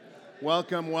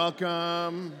Welcome,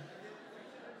 welcome.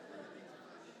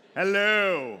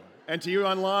 Hello. And to you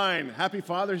online, happy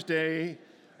Father's Day.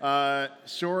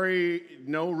 Sorry,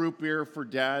 no root beer for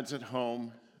dads at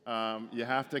home. You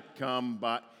have to come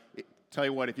by. Tell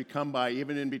you what, if you come by,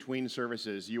 even in between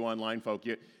services, you online folk,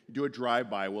 you do a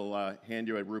drive-by, we'll hand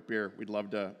you a root beer. We'd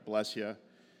love to bless you.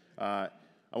 I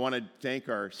want to thank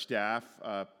our staff,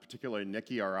 particularly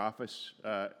Nikki, our office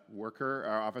worker,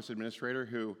 our office administrator,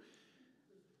 who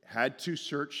had to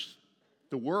search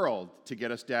the world to get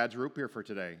us Dad's root beer for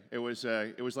today. It was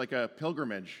like a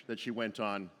pilgrimage that she went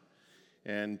on,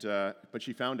 and but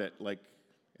she found it.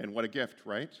 And what a gift,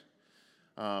 right?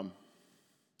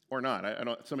 Or not? I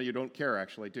don't. Some of you don't care,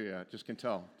 actually, do you? Just can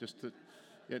tell.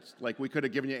 It's like we could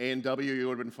have given you A&W. You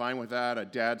would have been fine with that. A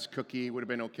Dad's cookie would have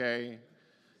been okay.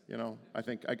 You know, I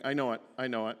think I know it. I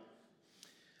know it.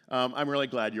 I'm really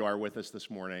glad you are with us this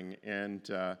morning,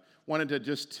 and wanted to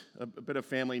just a bit of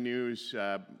family news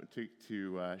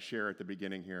to share at the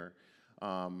beginning here.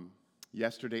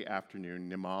 Yesterday afternoon,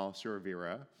 Nimal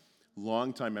Suravira,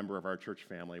 longtime member of our church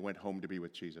family, went home to be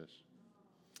with Jesus.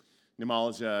 Nimal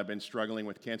has been struggling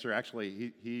with cancer.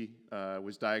 Actually, he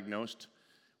was diagnosed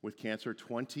with cancer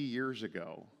 20 years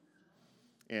ago,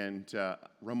 and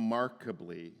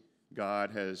remarkably,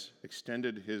 God has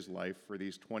extended his life for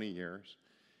these 20 years.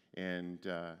 And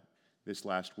this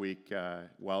last week,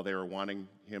 while they were wanting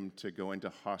him to go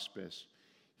into hospice,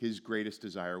 his greatest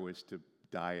desire was to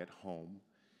die at home.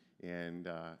 And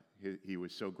he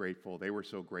was so grateful. They were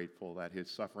so grateful that his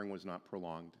suffering was not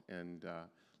prolonged. And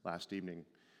last evening,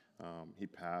 he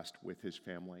passed with his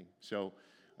family. So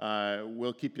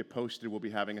we'll keep you posted. We'll be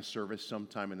having a service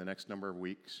sometime in the next number of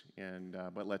weeks.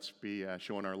 But let's be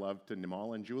showing our love to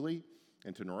Nimal and Julie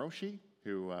and to Noroshi,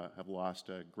 who have lost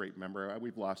a great member.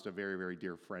 We've lost a very, very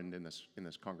dear friend in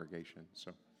this congregation.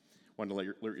 So wanted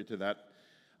to alert you to that.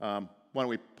 Why don't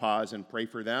we pause and pray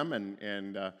for them?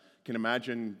 And can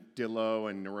imagine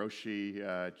Dillo and Noroshi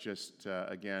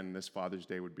again, this Father's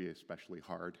Day would be especially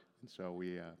hard. And so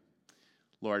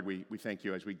Lord, we thank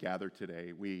you as we gather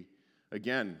today. We,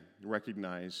 again,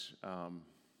 recognize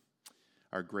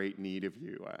our great need of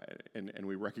you. And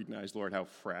we recognize, Lord, how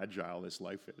fragile this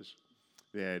life is.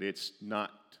 That it's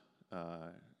not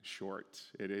short.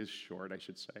 It is short, I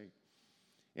should say.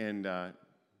 And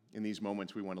in these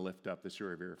moments, we want to lift up the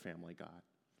Suravira family, God.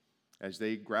 As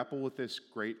they grapple with this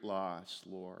great loss,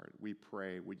 Lord, we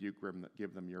pray, would you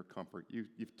give them your comfort?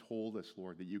 You've told us,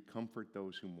 Lord, that you comfort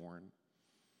those who mourn.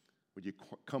 Would you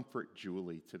comfort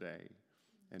Julie today,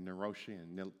 and Naroshi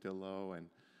and Dillo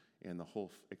and the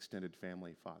whole extended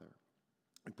family, Father?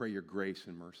 I pray your grace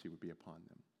and mercy would be upon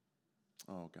them.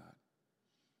 Oh, God.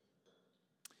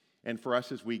 And for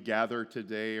us as we gather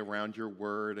today around your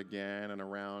word again and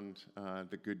around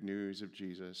the good news of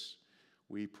Jesus,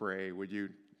 we pray, would you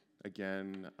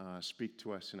again speak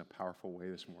to us in a powerful way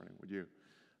this morning? Would you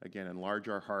again enlarge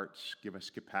our hearts, give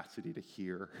us capacity to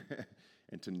hear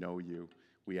and to know you?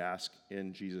 We ask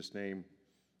in Jesus' name,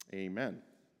 amen.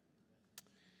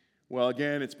 Well,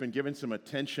 again, it's been given some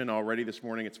attention already this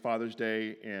morning. It's Father's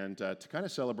Day, and to kind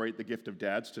of celebrate the gift of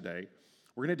dads today,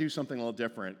 we're going to do something a little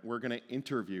different. We're going to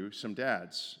interview some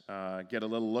dads, get a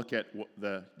little look at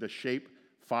the shape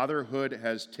fatherhood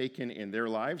has taken in their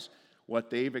lives, what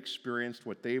they've experienced,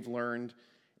 what they've learned,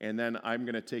 and then I'm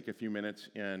going to take a few minutes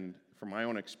and, from my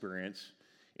own experience,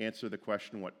 answer the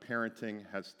question, what parenting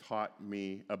has taught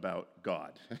me about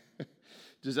God.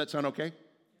 Does that sound okay?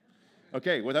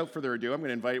 Okay, without further ado, I'm going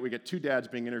to invite, we got two dads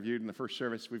being interviewed in the first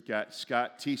service. We've got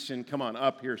Scott Thiessen. Come on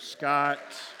up here, Scott.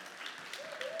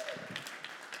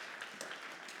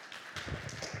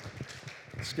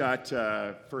 Scott,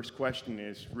 first question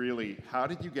is really, how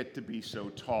did you get to be so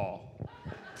tall?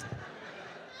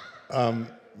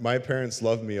 My parents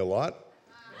loved me a lot.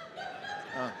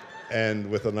 And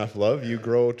with enough love, you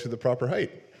grow to the proper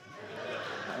height.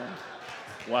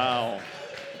 Wow.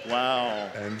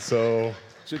 And so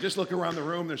just look around the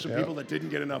room. There's some people that didn't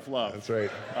get enough love. That's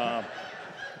right.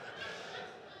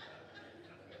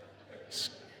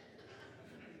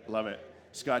 Love it.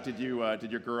 Scott, did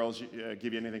your girls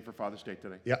give you anything for Father's Day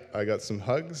today? Yeah, I got some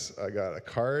hugs, I got a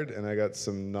card, and I got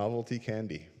some novelty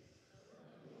candy.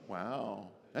 Wow.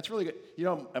 That's really good. You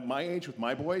know, at my age with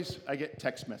my boys, I get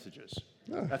text messages.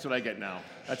 Oh. That's what I get now.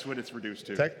 That's what it's reduced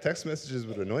to. Text messages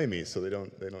would annoy me, so they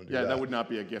don't do that. Yeah, that would not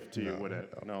be a gift to you, would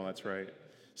it? No, that's right.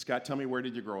 Scott, tell me, where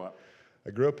did you grow up? I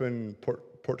grew up in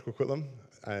Port Coquitlam,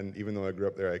 and even though I grew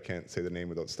up there, I can't say the name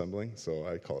without stumbling, so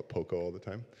I call it Poco all the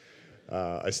time.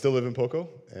 I still live in Poco,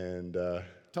 and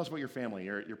tell us about your family,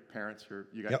 your parents,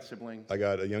 you got siblings? I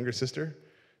got a younger sister.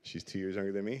 She's 2 years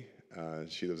younger than me.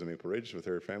 She lives in Maple Ridge with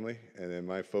her family, and then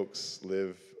my folks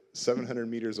live 700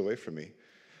 meters away from me.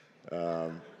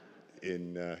 They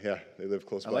live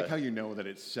close by. I like how you know that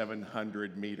it's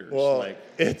 700 meters. Well,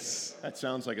 that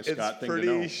sounds like a Scott thing to know. It's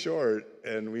pretty short,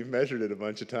 and we've measured it a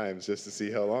bunch of times just to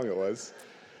see how long it was.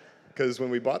 Because when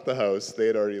we bought the house, they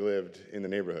had already lived in the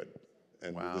neighborhood.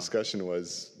 And the discussion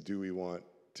was, do we want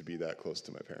to be that close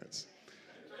to my parents?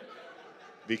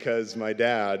 Because my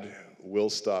dad will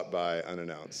stop by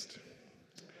unannounced.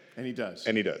 And he does.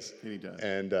 And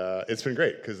it's been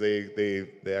great because they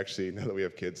actually, now that we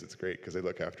have kids, it's great because they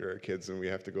look after our kids and we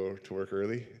have to go to work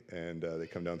early, and they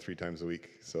come down 3 times a week.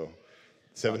 So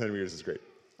 700 meters is great.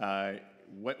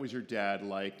 What was your dad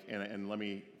like? And let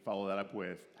me follow that up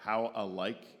with, how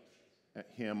alike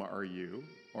him are you,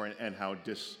 and how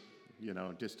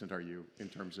distant are you in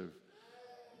terms of?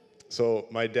 So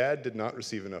my dad did not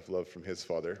receive enough love from his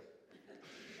father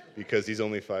because he's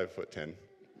only 5'10".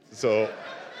 So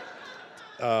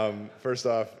first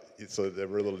off, so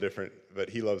we're a little different, but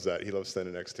he loves that. He loves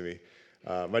standing next to me.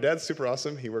 My dad's super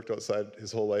awesome. He worked outside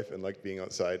his whole life and liked being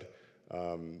outside.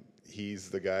 He's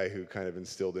the guy who kind of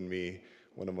instilled in me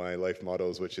one of my life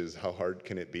mottos, which is, how hard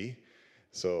can it be?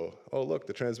 So, oh, look,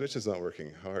 the transmission's not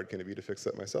working. How hard can it be to fix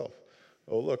that myself?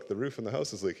 Oh, look, the roof on the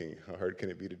house is leaking. How hard can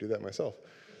it be to do that myself?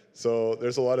 So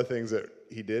there's a lot of things that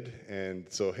he did, and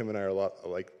so him and I are a lot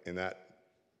alike in that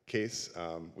case.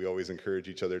 We always encourage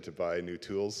each other to buy new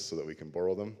tools so that we can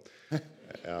borrow them.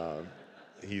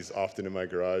 He's often in my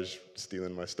garage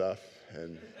stealing my stuff,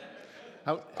 and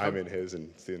I'm in his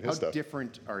and stealing his stuff. How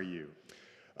different are you?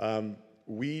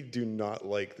 We do not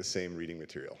like the same reading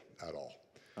material at all.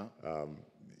 Oh.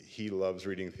 He loves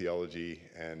reading theology,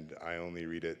 and I only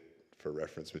read it for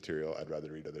reference material. I'd rather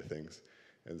read other things.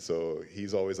 And so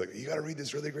he's always like, you got to read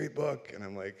this really great book. And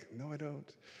I'm like, no, I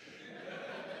don't.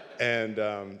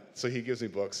 And so he gives me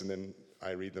books, and then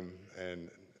I read them, and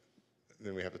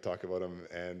then we have to talk about them.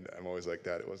 And I'm always like,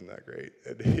 Dad, it wasn't that great.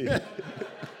 And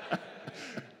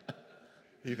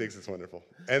he thinks it's wonderful.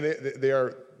 And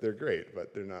they're great,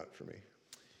 but they're not for me.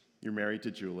 You're married to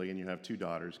Julie, and you have 2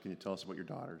 daughters. Can you tell us about your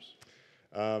daughters?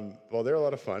 Well, they're a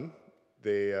lot of fun.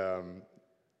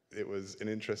 It was an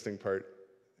interesting part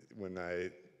when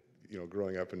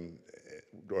growing up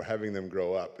or having them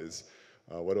grow up is,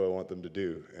 what do I want them to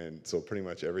do? And so pretty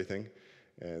much everything.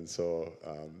 And so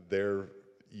they're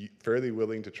fairly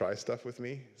willing to try stuff with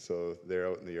me. So they're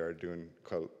out in the yard doing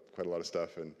quite a lot of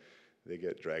stuff, and they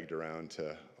get dragged around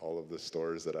to all of the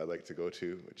stores that I like to go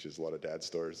to, which is a lot of dad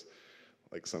stores,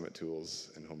 like Summit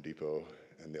Tools and Home Depot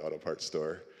and the auto parts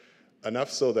store.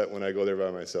 Enough so that when I go there by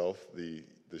myself, the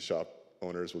shop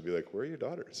owners will be like, where are your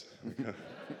daughters?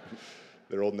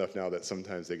 They're old enough now that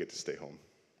sometimes they get to stay home.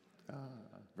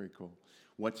 Very cool.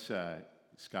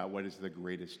 Scott, what is the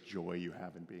greatest joy you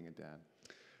have in being a dad?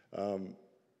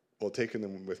 Well, taking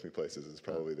them with me places is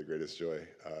probably the greatest joy,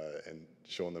 and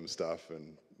showing them stuff,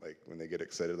 and like when they get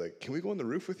excited, like, can we go on the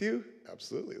roof with you?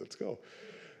 Absolutely, let's go.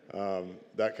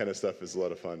 That kind of stuff is a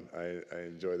lot of fun. I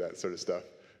enjoy that sort of stuff.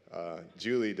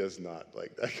 Julie does not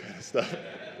like that kind of stuff.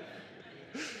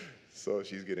 So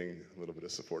she's getting a little bit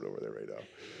of support over there right now.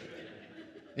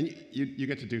 And you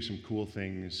get to do some cool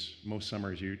things. Most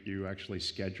summers you actually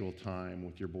schedule time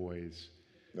with your boys.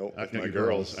 Nope, with my your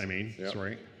girls. Yep.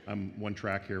 Sorry. I'm one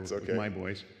track here with my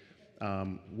boys.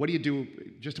 What do you do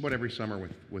just about every summer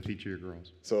with each of your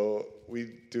girls? So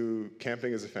we do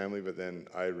camping as a family, but then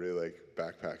I really like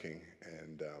backpacking,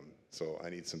 and so I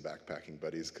need some backpacking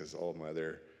buddies because all of my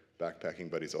other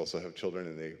backpacking buddies also have children,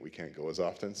 and we can't go as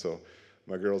often. So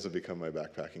my girls have become my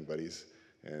backpacking buddies,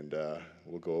 and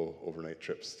we'll go overnight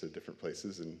trips to different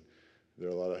places, and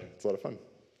it's a lot of fun.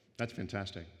 That's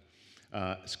fantastic.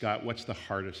 Scott, what's the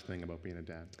hardest thing about being a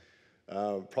dad?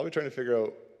 Probably trying to figure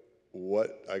out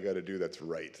what I got to do that's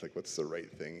right. Like, what's the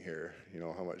right thing here?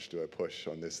 How much do I push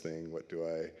on this thing? What do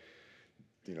I,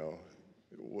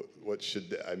 what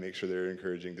should I make sure they're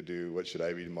encouraging to do? What should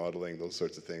I be modeling? Those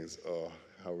sorts of things. Oh,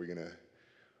 how are we gonna?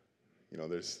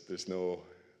 There's no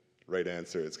right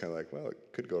answer. It's kind of like, well, it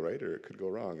could go right or it could go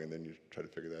wrong, and then you try to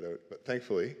figure that out. But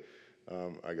thankfully,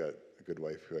 I got a good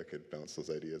wife who I could bounce those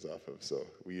ideas off of. So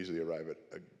we usually arrive at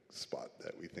a spot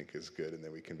that we think is good, and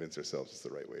then we convince ourselves it's the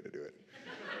right way to do it.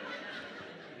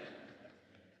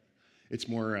 It's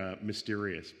more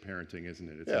mysterious parenting, isn't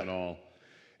it? It's not all.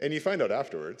 And you find out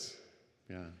afterwards.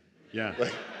 Yeah.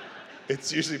 Like,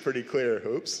 it's usually pretty clear.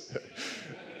 Oops.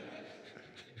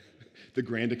 The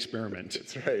grand experiment.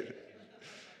 That's right.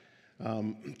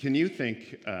 Can you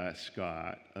think,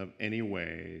 Scott, of any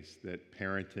ways that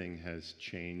parenting has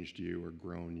changed you or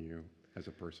grown you as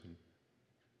a person?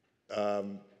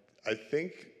 I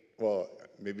think well,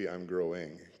 maybe I'm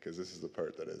growing, because this is the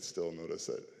part that I still notice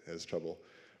that has trouble.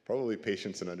 Probably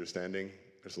patience and understanding.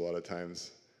 There's a lot of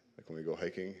times, like when we go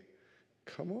hiking,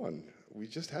 come on, we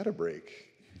just had a break.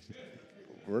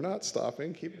 We're not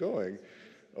stopping, keep going.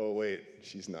 Oh wait,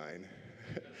 she's 9.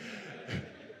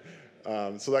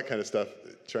 So that kind of stuff,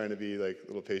 trying to be like a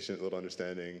little patient, a little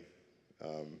understanding,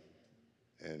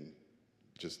 and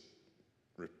just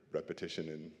repetition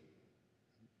and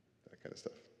that kind of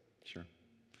stuff. Sure.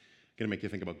 Going to make you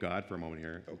think about God for a moment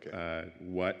here. Okay.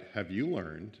 What have you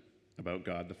learned about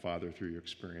God the Father through your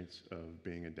experience of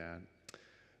being a dad?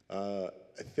 I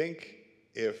think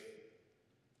if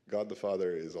God the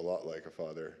Father is a lot like a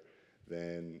father,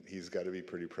 then he's got to be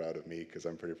pretty proud of me, because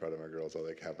I'm pretty proud of my girls. I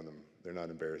like having them. They're not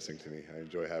embarrassing to me. I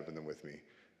enjoy having them with me.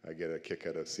 I get a kick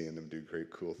out of seeing them do great,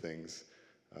 cool things.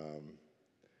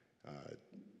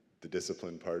 The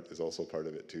discipline part is also part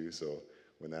of it too. So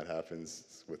when that happens,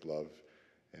 it's with love.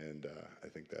 And I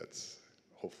think that's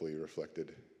hopefully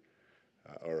reflected,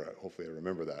 or hopefully I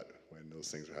remember that when those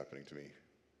things are happening to me.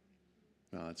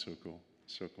 Oh, that's so cool.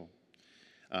 So cool.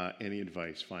 Any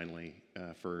advice, finally,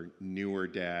 for newer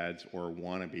dads or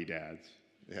wannabe dads?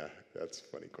 Yeah, that's a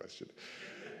funny question.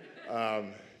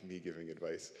 Me giving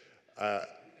advice.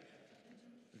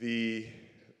 He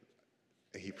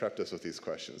prepped us with these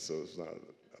questions, so it's not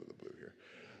out of the blue here.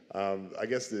 I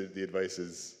guess the advice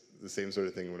is the same sort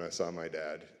of thing when I saw my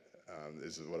dad.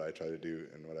 This is what I try to do,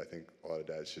 and what I think a lot of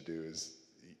dads should do is,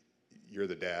 you're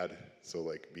the dad, so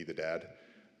like be the dad.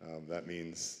 That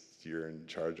means you're in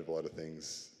charge of a lot of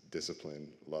things, discipline,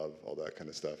 love, all that kind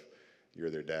of stuff. You're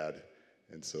their dad,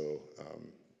 and so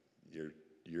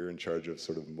you're in charge of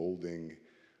sort of molding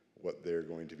what they're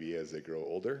going to be as they grow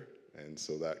older, and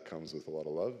so that comes with a lot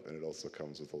of love, and it also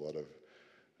comes with a lot of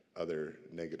other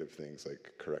negative things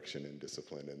like correction and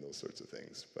discipline and those sorts of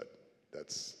things, but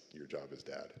that's your job as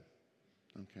dad.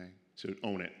 Okay, so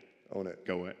own it. Own it.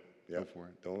 Go it. Yep. Go for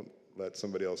it. Don't let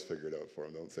somebody else figure it out for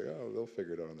them. Don't say, oh, they'll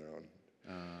figure it out on their own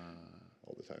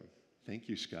all the time. Thank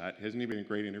you, Scott. Hasn't he been a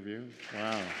great interview?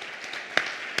 Wow.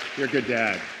 You're a good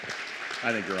dad.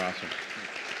 I think you're awesome.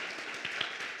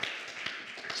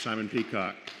 Simon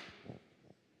Peacock,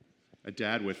 a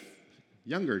dad with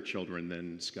younger children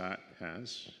than Scott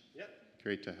has. Yep.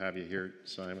 Great to have you here,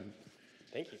 Simon.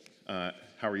 Thank you.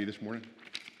 How are you this morning?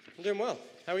 I'm doing well.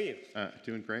 How are you?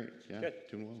 Doing great. Yeah, Good.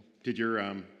 doing well. Did your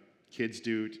kids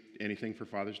do anything for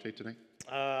Father's Day today?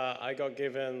 I got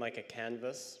given like a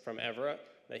canvas from Everett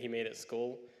that he made at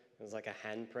school. It was like a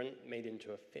handprint made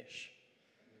into a fish.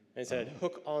 And it said,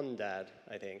 "Hook on, Dad,"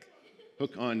 I think.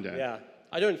 Hook on, Dad. Yeah.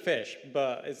 I don't fish,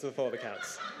 but it's the thought that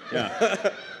counts.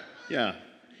 Yeah. Yeah.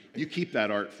 You keep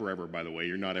that art forever, by the way.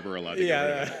 You're not ever allowed to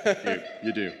get rid of it.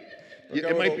 You do.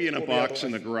 It might be in a box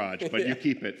in the garage, but you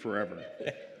keep it forever.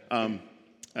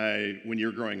 When you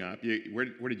were growing up, where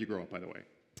did you grow up, by the way?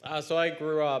 So I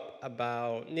grew up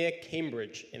about near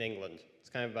Cambridge in England. It's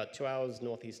kind of about 2 hours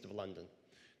northeast of London.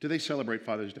 Do they celebrate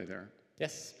Father's Day there?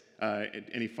 Yes.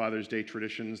 Any Father's Day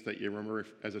traditions that you remember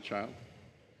as a child?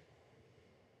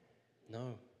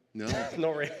 No. No?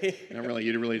 Not really. Not really?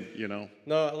 You really,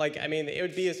 No, like, I mean, it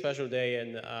would be a special day,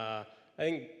 and I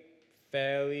think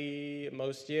fairly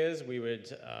most years we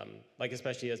would, like,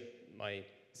 especially as my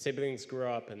siblings grew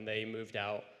up and they moved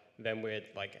out, then we'd,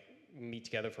 like, meet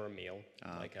together for a meal,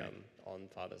 on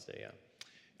Father's Day,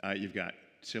 yeah. You've got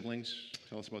siblings?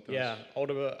 Tell us about those. Yeah,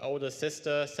 older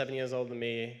sister, 7 years older than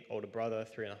me, older brother,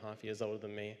 3.5 years older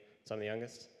than me, so I'm the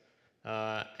youngest.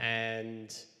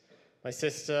 And my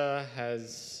sister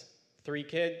has 3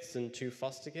 kids and 2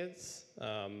 foster kids,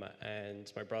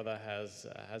 and my brother has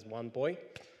 1 boy.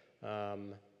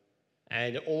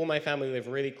 And all my family live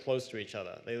really close to each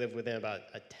other. They live within about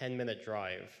a 10-minute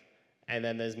drive. And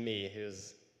then there's me,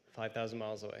 who's 5,000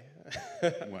 miles away.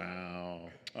 Wow.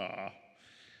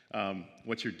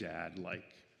 What's your dad like?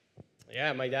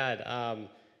 Yeah, my dad.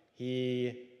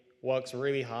 He works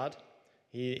really hard.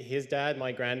 His dad,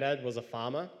 my granddad, was a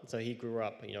farmer, so he grew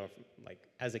up, like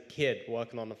as a kid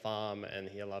working on the farm, and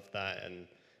he loved that. And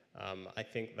I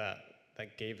think that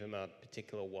gave him a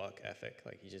particular work ethic.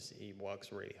 Like he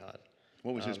works really hard.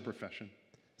 What was his profession?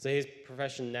 So his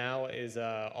profession now is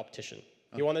an optician.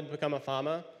 He wanted to become a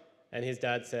farmer, and his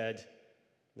dad said,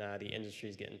 "Nah, the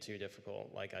industry's getting too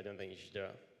difficult. Like, I don't think you should do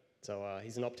it." So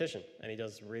he's an optician, and he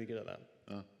does really good at that.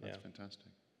 Oh, that's fantastic.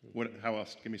 How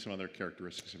else? Give me some other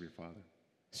characteristics of your father.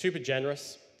 Super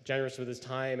generous with his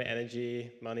time,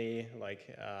 energy, money.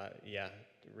 Like,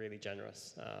 really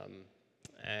generous. I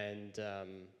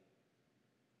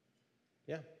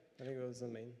think those are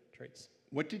the main traits.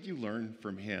 What did you learn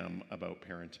from him about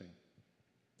parenting?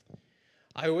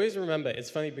 I always remember, it's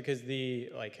funny because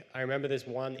I remember this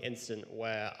one instant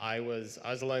where I was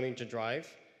learning to drive,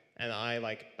 and I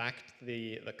backed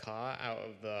the car out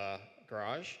of the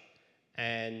garage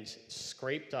and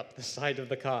scraped up the side of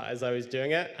the car as I was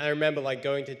doing it. And I remember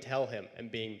going to tell him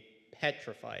and being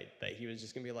petrified that he was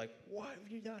just gonna be like, "What have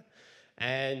you done?"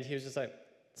 And he was just like,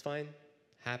 "It's fine,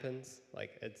 happens.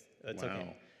 It's Wow.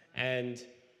 okay." And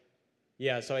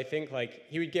yeah, so I think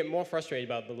he would get more frustrated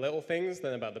about the little things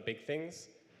than about the big things.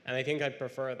 And I think I'd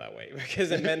prefer it that way because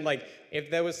it meant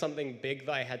if there was something big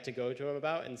that I had to go to him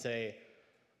about and say,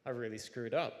 I really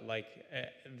screwed up,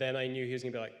 then I knew he was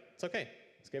gonna be like, it's okay,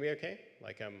 it's gonna be okay.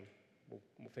 We'll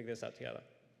figure this out together.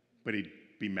 But he'd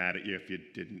be mad at you if you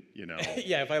didn't,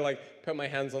 Yeah, if I put my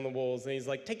hands on the walls and he's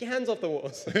like, take your hands off the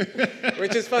walls.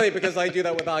 Which is funny because I do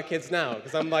that with our kids now.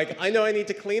 Because I'm like, I know I need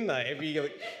to clean that if you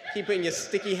keep putting your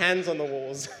sticky hands on the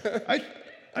walls.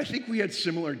 I think we had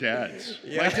similar dads.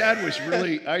 Yeah. My dad was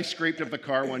I scraped up the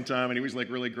car one time and he was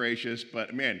really gracious,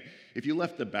 but man, if you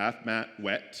left the bath mat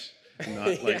wet,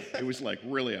 it was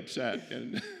really upset,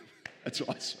 and that's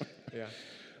awesome. Yeah.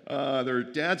 Their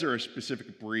dads are a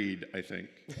specific breed, I think.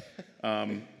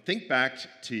 Think back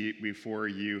to before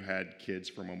you had kids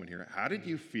for a moment here. How did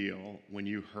you feel when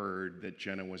you heard that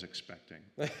Jenna was expecting?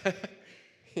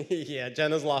 Yeah,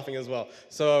 Jenna's laughing as well.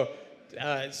 So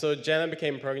Jenna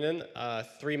became pregnant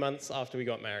 3 months after we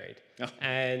got married. Oh.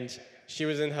 And she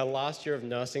was in her last year of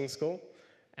nursing school.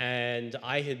 And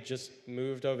I had just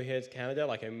moved over here to Canada.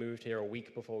 I moved here a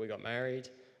week before we got married.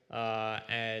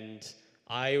 And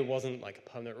I wasn't a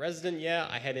permanent resident yet.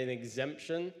 I had an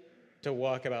exemption to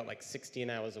work about 16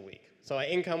 hours a week. So our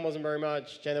income wasn't very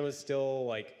much. Jenna was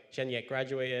still she hadn't yet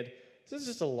graduated. So there's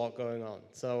just a lot going on.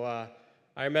 So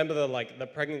I remember the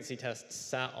pregnancy test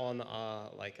sat on our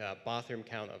a bathroom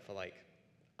counter for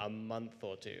a month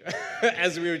or two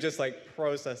as we were just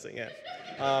processing it.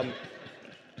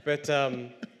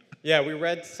 Yeah, we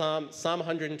read Psalm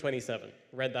 127.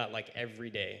 Read that every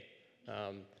day.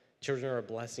 Children are a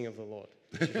blessing of the Lord.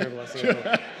 Children are a blessing of the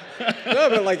Lord. No,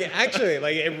 but actually,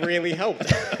 it really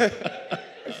helped.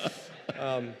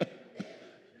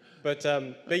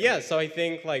 But yeah, so I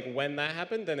think when that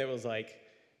happened, then it was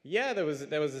yeah, there was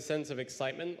a sense of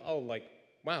excitement. Oh,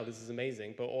 wow, this is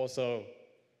amazing, but also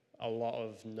a lot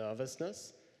of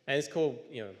nervousness. And it's cool,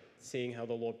 seeing how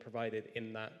the Lord provided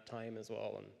in that time as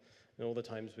well, and all the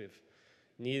times we've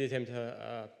needed Him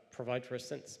to provide for us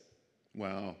since.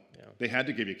 Wow. Yeah. They had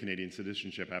to give you Canadian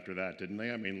citizenship after that, didn't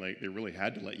they? I mean, they really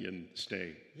had to let you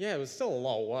stay. Yeah, it was still a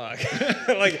lot of work.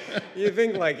 You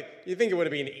think it would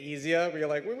have been easier, but you're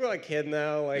we've got a kid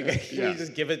now. Can you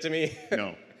just give it to me?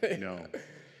 No.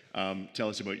 Tell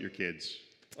us about your kids.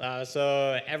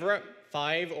 So Everett,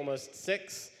 5, almost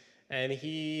 6, and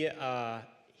he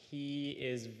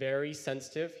is very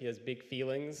sensitive. He has big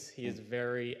feelings. He is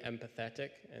very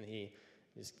empathetic, and he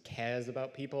just cares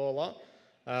about people a lot.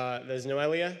 There's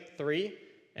Noelia, 3,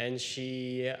 and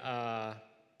she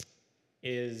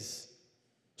is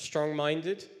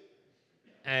strong-minded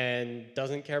and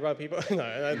doesn't care about people.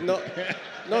 No,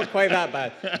 not quite that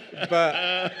bad,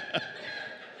 but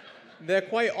they're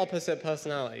quite opposite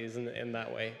personalities in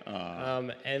that way.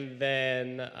 And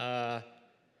then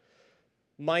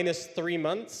minus 3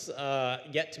 months,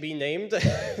 yet to be named.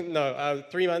 No,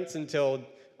 3 months until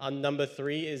our number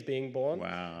 3 is being born.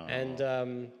 Wow.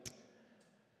 And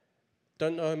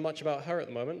don't know much about her at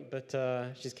the moment, but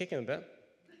she's kicking a bit.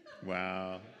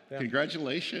 Wow. Yeah.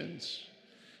 Congratulations.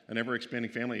 An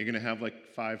ever-expanding family. You're going to have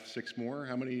 5, 6 more?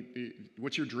 How many?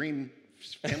 What's your dream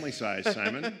family size,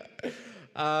 Simon?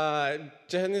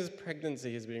 Jenna's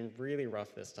pregnancy has been really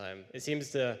rough this time. It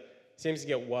seems to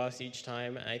get worse each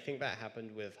time, and I think that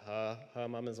happened with her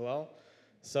mum as well.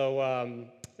 So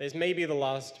this may be the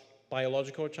last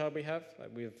biological child we have.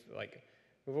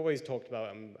 We've always talked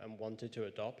about and wanted to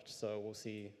adopt, so we'll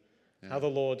see how the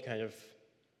Lord kind of.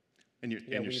 And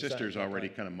your sister's already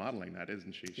kind of modeling that,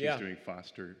 isn't she? She's doing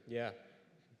foster. Yeah.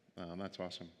 That's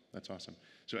awesome. That's awesome.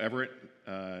 So Everett,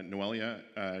 Noelia,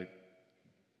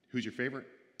 who's your favorite?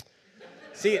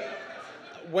 See,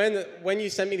 when you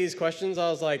sent me these questions,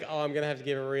 I was like, oh, I'm gonna have to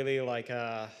give a really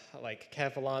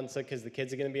careful answer because the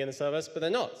kids are gonna be in the service, but they're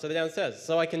not. So they're downstairs.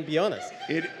 So I can be honest.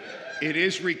 It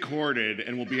is recorded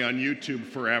and will be on YouTube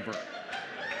forever.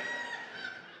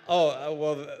 Oh,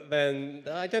 well, then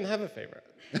I don't have a favorite.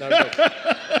 No, I'm joking.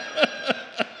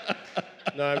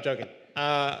 No, I'm joking.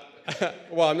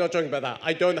 Well, I'm not joking about that.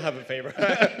 I don't have a favorite.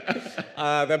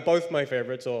 They're both my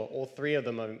favorites, or all 3 of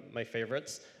them are my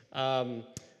favorites,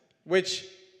 which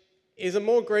is a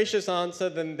more gracious answer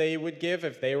than they would give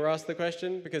if they were asked the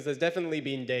question, because there's definitely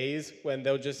been days when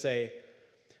they'll just say,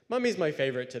 Mommy's my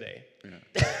favorite today. Yeah.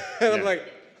 And I'm like,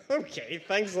 okay,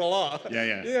 thanks a lot. Yeah,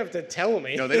 yeah. You don't have to tell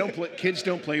me. No, they don't play. Kids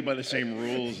don't play by the same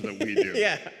rules that we do.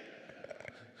 Yeah.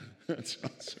 That's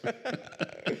awesome.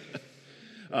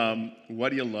 What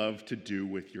do you love to do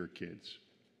with your kids?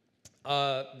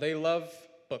 They love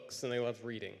books and they love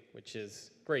reading, which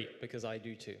is great because I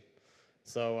do too.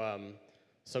 So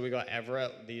we got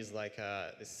Everett, these like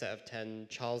this set of 10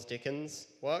 Charles Dickens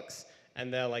works,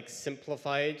 and they're like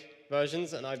simplified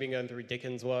versions. And I've been going through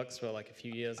Dickens works for like a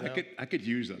few years now. I could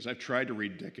use those. I've tried to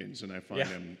read Dickens, and I find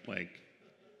them like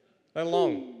they're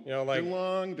long, you know, like they're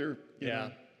long. They're you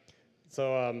know.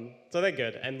 So they're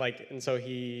good, and so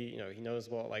he knows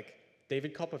what like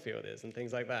David Copperfield is and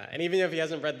things like that. And even if he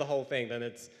hasn't read the whole thing, then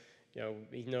it's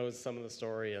he knows some of the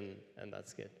story, and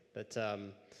that's good. But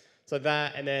so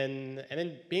that and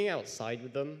then being outside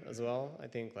with them as well. I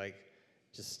think like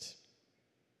just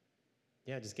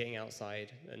getting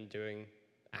outside and doing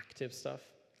active stuff.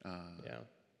 Yeah,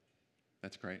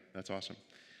 that's great. That's awesome.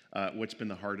 What's been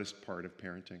the hardest part of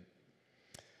parenting?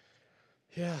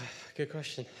 Yeah, good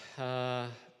question. How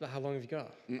long have you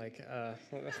got? Like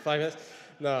 5 minutes?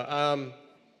 No.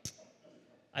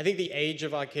 I think the age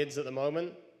of our kids at the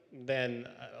moment, then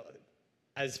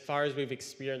as far as we've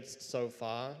experienced so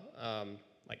far,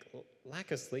 like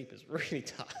lack of sleep is really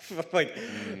tough. Like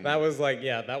that was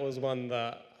one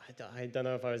that I don't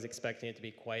know if I was expecting it to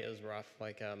be quite as rough.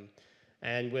 Like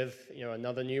and with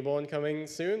another newborn coming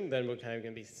soon, then we're kind of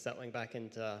going to be settling back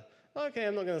into okay,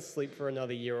 I'm not going to sleep for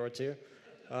another year or two.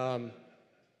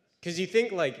 Because you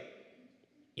think like,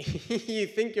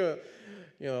 you're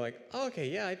like, oh, okay,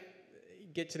 yeah, I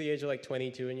get to the age of like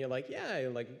 22 and you're like, yeah,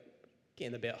 I'm like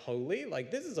getting a bit holy,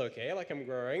 like this is okay, like I'm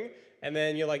growing. And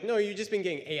then you're like, no, you've just been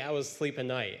getting 8 hours sleep a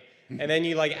night. And then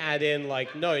you like add in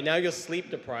like, no, now you're sleep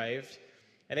deprived.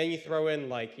 And then you throw in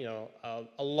like, a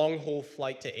long haul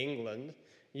flight to England.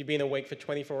 You've been awake for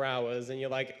 24 hours and you're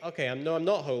like, okay, I'm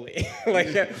not holy.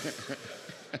 Like,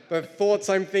 the thoughts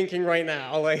I'm thinking right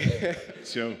now, like.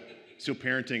 So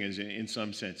parenting is, in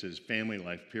some senses, family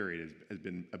life. Period has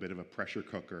been a bit of a pressure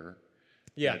cooker.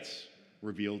 Yeah. That's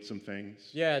revealed some things.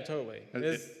 Yeah, totally.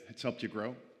 It's helped you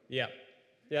grow. Yeah,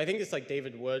 I think it's like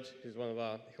David Wood, who's one of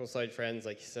our Hillside friends.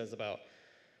 Like he says about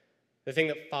the thing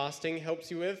that fasting helps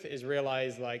you with is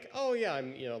realize like, oh yeah,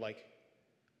 I'm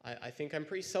I think I'm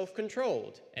pretty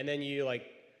self-controlled, and then you like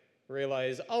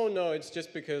realize, oh no, it's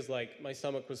just because like my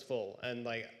stomach was full, and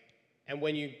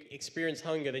when you experience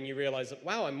hunger, then you realize,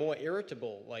 wow, I'm more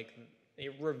irritable. Like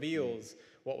it reveals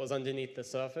what was underneath the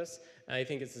surface, and I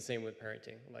think it's the same with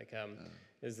parenting. Like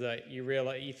is that you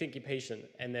realize you think you're patient,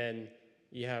 and then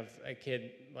you have a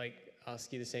kid like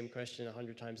ask you the same question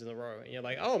 100 times in a row, and you're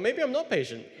like, oh, maybe I'm not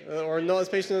patient, or not as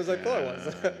patient as I thought I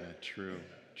was. True.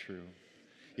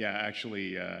 Yeah,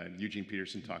 actually, Eugene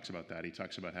Peterson talks about that. He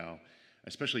talks about how,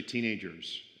 especially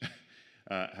teenagers,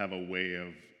 have a way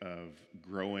of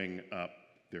growing up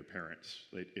their parents.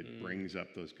 It brings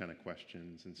up those kind of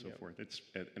questions and so forth. It's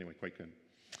anyway quite good.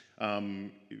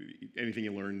 Anything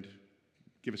you learned?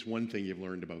 Give us one thing you've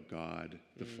learned about God,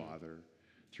 the Father,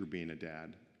 through being a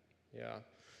dad.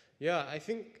 Yeah. I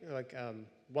think like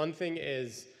one thing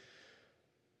is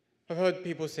I've heard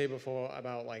people say before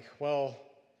about like, well,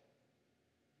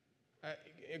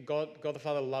 God the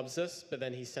Father loves us, but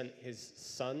then He sent His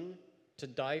Son to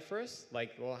die for us.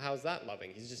 Like, well, how's that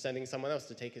loving? He's just sending someone else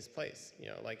to take His place,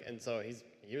 And so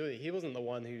He wasn't the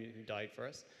one who died for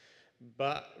us.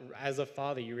 But as a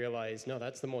father, you realize, no,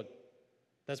 that's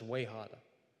way harder.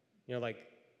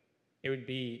 It would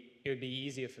be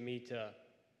easier for me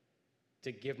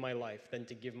to give my life than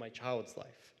to give my child's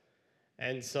life.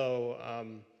 And so,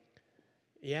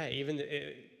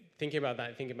 thinking about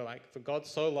that, for God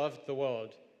so loved the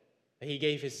world that He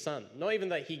gave His Son. Not even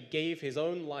that He gave His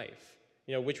own life,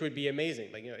 which would be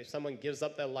amazing. Like, if someone gives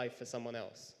up their life for someone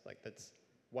else, like that's,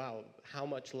 wow, how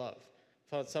much love.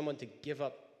 For someone to give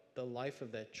up the life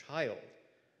of their child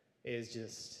is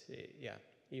just,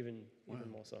 even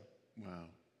more so. Wow,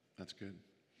 that's good.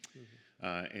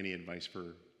 Mm-hmm. Any advice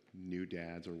for new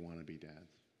dads or wannabe dads?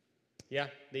 Yeah,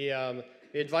 the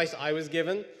advice I was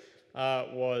given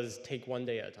was take one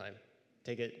day at a time.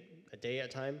 Take it a day at a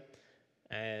time,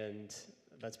 and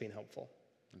that's been helpful.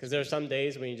 Because there are some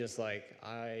days when you're just like,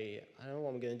 I don't know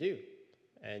what I'm going to do.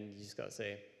 And you just got to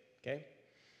say, okay,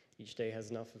 each day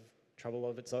has enough of trouble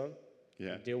of its own.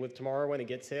 Yeah. Deal with tomorrow when it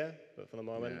gets here, but for the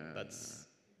moment, that's...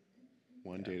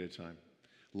 One day at a time.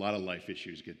 A lot of life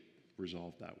issues get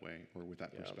resolved that way, or with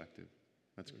that perspective.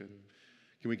 That's good.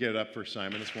 Can we get it up for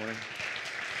Simon this morning?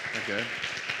 Okay.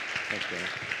 Thanks,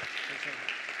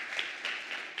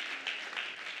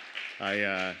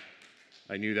 brother.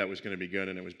 I knew that was going to be good,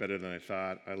 and it was better than I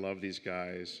thought. I love these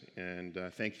guys, and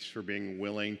thanks for being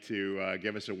willing to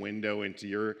give us a window into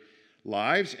your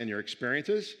lives and your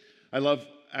experiences. I love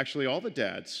actually all the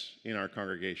dads in our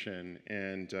congregation,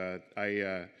 and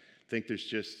I think there's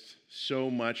just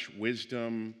so much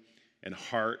wisdom and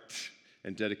heart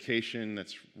and dedication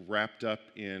that's wrapped up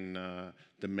in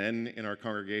the men in our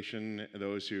congregation,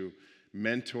 those who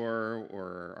mentor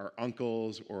or our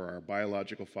uncles or our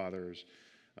biological fathers.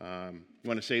 I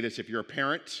want to say this: if you're a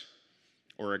parent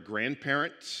or a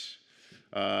grandparent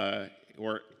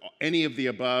or any of the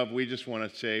above, we just want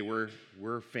to say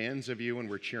we're fans of you and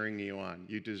we're cheering you on.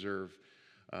 You deserve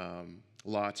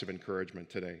lots of encouragement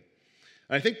today.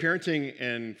 I think parenting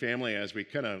and family, as we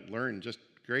kind of learn just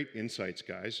great insights,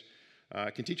 guys,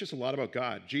 can teach us a lot about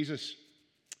God. Jesus,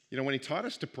 when he taught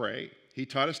us to pray, he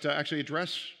taught us to actually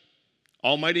address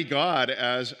Almighty God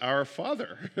as our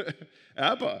Father,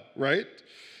 Abba, right?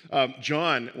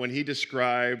 John, when he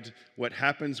described what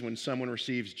happens when someone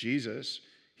receives Jesus,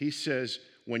 he says,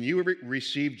 when you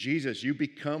receive Jesus, you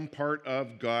become part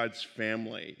of God's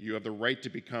family. You have the right to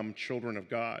become children of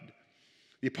God.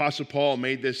 The Apostle Paul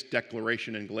made this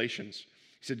declaration in Galatians.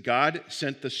 He said, God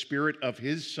sent the Spirit of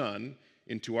his Son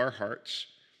into our hearts,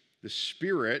 the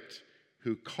Spirit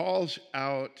who calls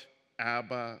out,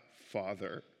 Abba,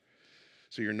 Father.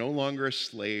 So you're no longer a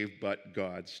slave, but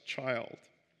God's child.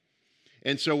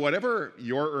 And so whatever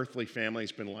your earthly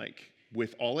family's been like,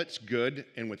 with all its good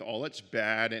and with all its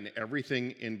bad and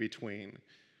everything in between,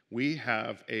 we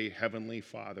have a heavenly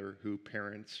Father who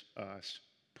parents us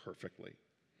perfectly.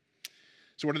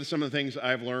 So what are some of the things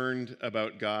I've learned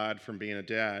about God from being a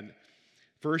dad?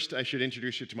 First, I should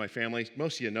introduce you to my family.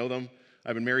 Most of you know them.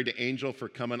 I've been married to Angel for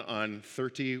coming on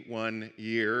 31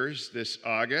 years this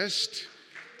August.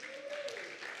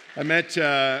 I met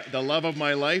the love of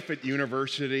my life at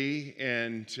university,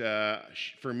 and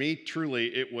for me, truly,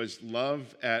 it was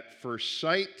love at first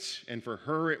sight, and for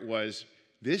her, it was,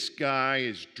 this guy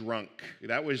is drunk.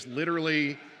 That was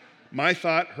literally my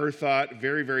thought, her thought,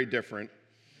 very, very different.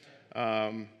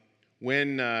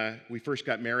 When we first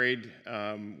got married,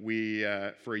 we,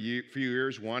 for a few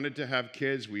years, wanted to have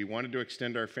kids. We wanted to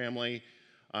extend our family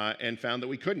and found that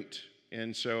we couldn't.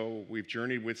 And so we've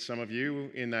journeyed with some of you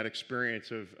in that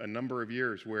experience of a number of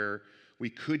years where we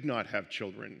could not have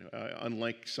children.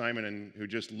 Unlike Simon, who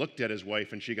just looked at his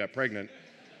wife and she got pregnant,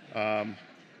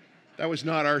 that was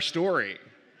not our story,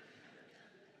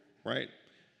 right?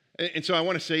 And so I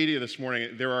want to say to you this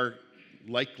morning, there are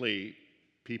likely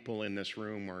people in this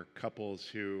room or couples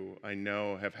who I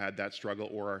know have had that struggle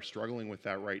or are struggling with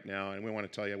that right now, and we want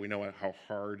to tell you, we know how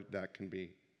hard that can be.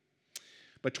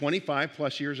 But 25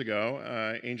 plus years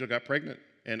ago, Angel got pregnant,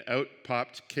 and out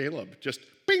popped Caleb. Just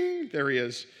bing, there he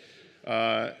is.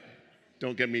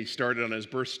 Don't get me started on his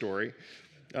birth story.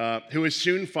 Who was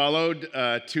soon followed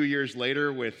 2 years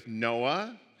later with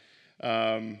Noah.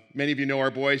 Many of you know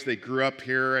our boys. They grew up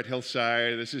here at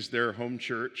Hillside. This is their home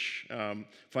church.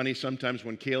 Funny sometimes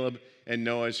when Caleb and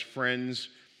Noah's friends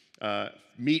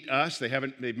meet us,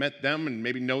 they've met them and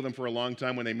maybe know them for a long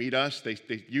time. When they meet us, they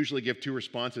usually give two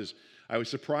responses. I was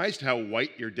surprised how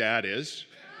white your dad is.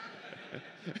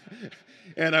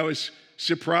 And I was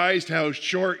surprised how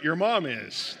short your mom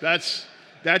is.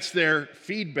 That's their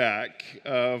feedback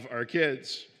of our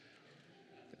kids.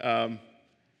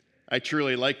 I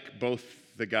truly like both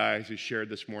the guys who shared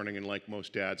this morning, and like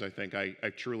most dads, I think I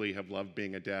truly have loved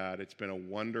being a dad. It's been a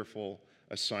wonderful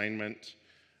assignment.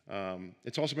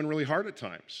 It's also been really hard at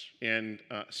times, and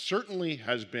certainly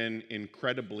has been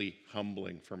incredibly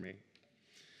humbling for me.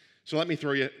 So let me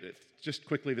throw you, just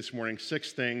quickly this morning,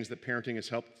 6 things that parenting has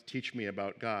helped teach me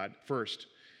about God. First,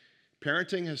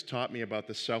 parenting has taught me about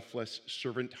the selfless,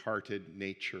 servant-hearted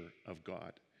nature of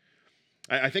God.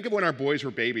 I think of when our boys were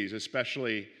babies,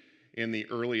 especially in the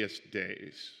earliest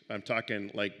days. I'm talking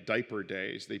like diaper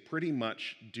days. They pretty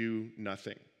much do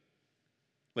nothing.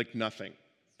 Like nothing.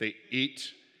 They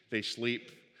eat, they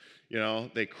sleep,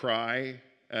 they cry,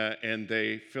 and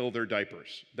they fill their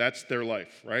diapers. That's their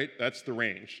life, right? That's the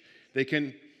range. They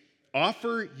can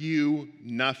offer you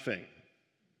nothing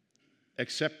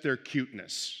except their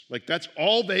cuteness. Like that's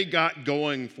all they got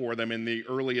going for them in the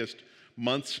earliest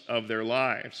months of their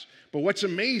lives. But what's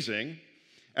amazing,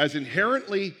 as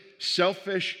inherently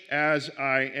selfish as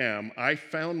I am, I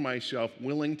found myself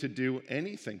willing to do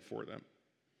anything for them.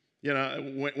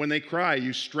 When they cry,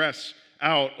 you stress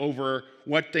out over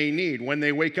what they need. When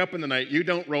they wake up in the night, you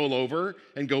don't roll over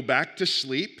and go back to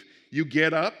sleep. You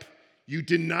get up, you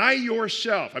deny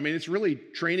yourself. I mean, it's really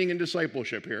training and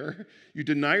discipleship here. You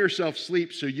deny yourself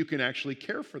sleep so you can actually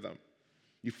care for them.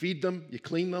 You feed them, you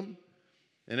clean them,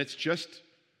 and it's just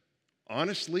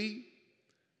honestly,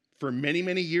 for many,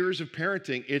 many years of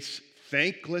parenting, it's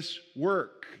thankless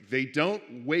work. They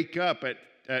don't wake up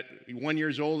at 1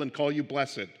 year old and call you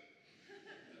blessed.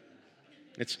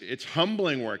 It's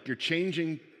humbling work. You're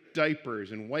changing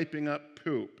diapers and wiping up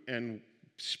poop and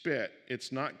spit.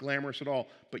 It's not glamorous at all,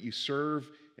 but you serve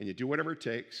and you do whatever it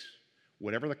takes,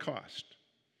 whatever the cost.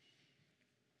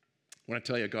 I want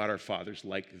to tell you, God our Father's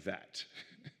like that.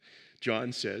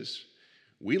 John says,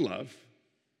 we love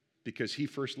because he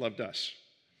first loved us.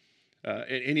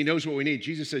 And he knows what we need.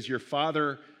 Jesus says, your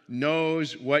Father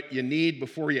knows what you need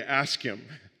before you ask him.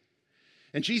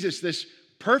 And Jesus, this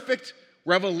perfect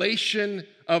revelation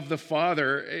of the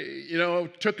Father,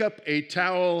 took up a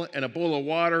towel and a bowl of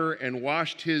water and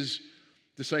washed his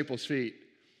disciples' feet.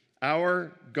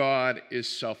 Our God is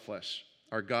selfless.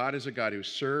 Our God is a God who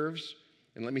serves,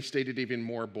 and let me state it even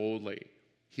more boldly,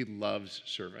 he loves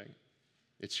serving.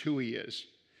 It's who he is.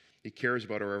 He cares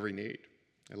about our every need.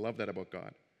 I love that about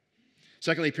God.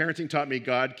 Secondly, parenting taught me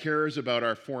God cares about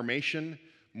our formation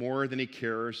more than he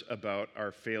cares about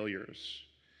our failures.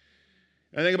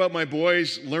 I think about my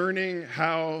boys learning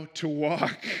how to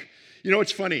walk.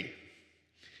 It's funny.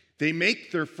 They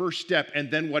make their first step, and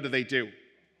then what do?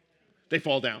 They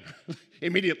fall down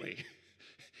immediately.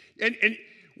 And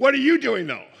what are you doing,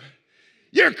 though?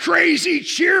 You're crazy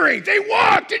cheering. They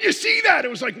walked. Did you see that? It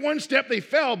was like one step they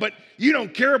fell, but you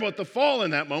don't care about the fall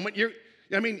in that moment.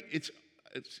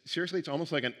 Seriously, it's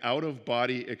almost like an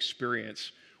out-of-body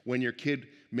experience when your kid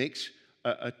makes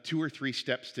a 2 or 3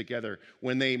 steps together,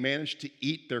 when they manage to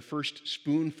eat their first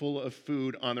spoonful of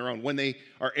food on their own, when they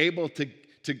are able to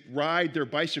ride their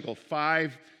bicycle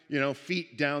 5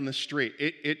 feet down the street.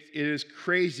 It is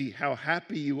crazy how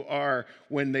happy you are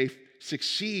when they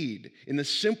succeed in the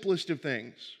simplest of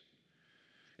things.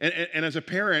 And as a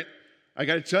parent, I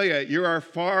got to tell you, you are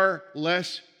far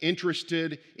less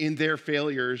interested in their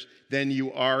failures than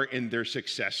you are in their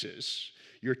successes.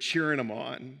 You're cheering them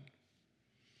on.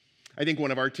 I think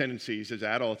one of our tendencies as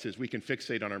adults is we can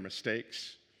fixate on our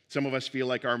mistakes. Some of us feel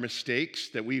like our mistakes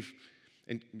that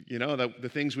the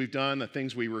things we've done, the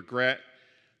things we regret,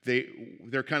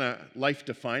 they're kind of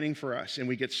life-defining for us, and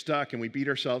we get stuck and we beat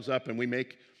ourselves up and we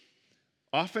make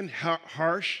often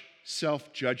harsh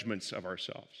self-judgments of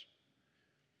ourselves.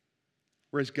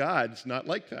 Whereas God's not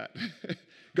like that.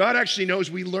 God actually knows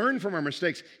we learn from our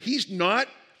mistakes. He's not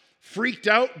freaked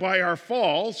out by our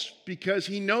falls because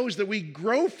he knows that we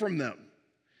grow from them.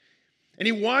 And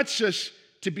he wants us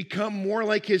to become more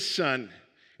like his son.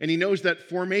 And he knows that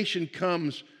formation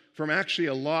comes from actually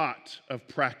a lot of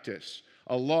practice,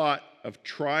 a lot of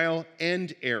trial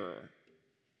and error.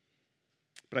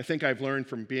 But I think I've learned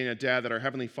from being a dad that our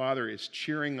Heavenly Father is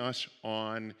cheering us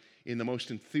on in the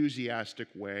most enthusiastic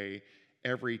way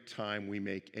every time we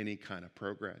make any kind of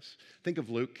progress. Think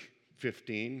of Luke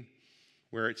 15,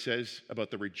 where it says about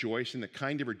the rejoicing, the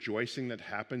kind of rejoicing that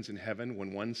happens in heaven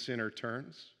when one sinner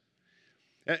turns.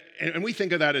 And we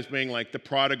think of that as being like the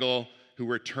prodigal who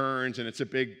returns, and it's a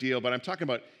big deal. But I'm talking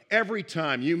about every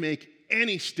time you make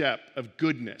any step of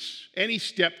goodness, any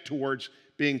step towards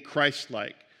being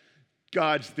Christ-like,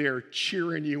 God's there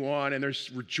cheering you on, and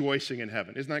there's rejoicing in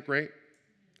heaven. Isn't that great?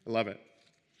 I love it.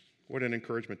 What an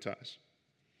encouragement to us.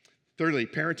 Thirdly,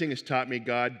 parenting has taught me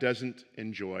God doesn't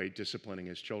enjoy disciplining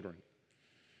his children.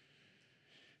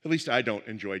 At least I don't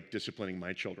enjoy disciplining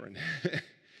my children.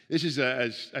 This is,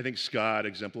 as I think Scott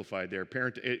exemplified there,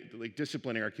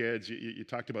 disciplining our kids. You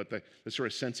talked about the sort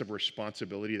of sense of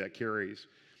responsibility that carries.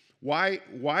 Why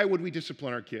would we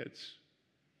discipline our kids?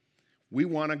 We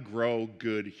want to grow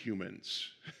good humans.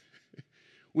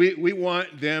 We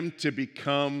want them to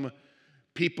become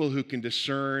people who can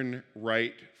discern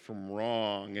right from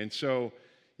wrong. And so,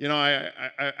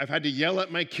 I've had to yell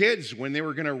at my kids when they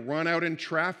were going to run out in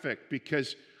traffic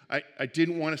because I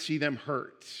didn't want to see them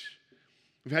hurt.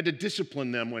 We've had to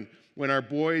discipline them when our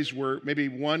boys were, maybe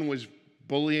one was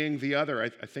bullying the other.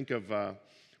 I think of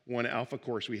one alpha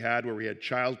course we had where we had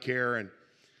childcare, and,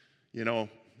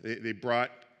 they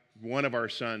brought one of our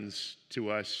sons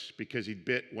to us because he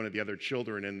bit one of the other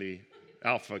children in the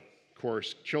alpha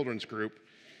course children's group.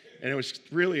 And it was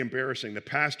really embarrassing. The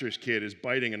pastor's kid is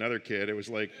biting another kid. It was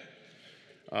like,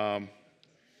 so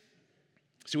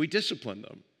we disciplined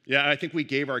them. Yeah, I think we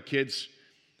gave our kids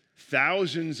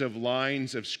thousands of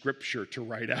lines of scripture to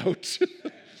write out,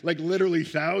 like literally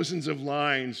thousands of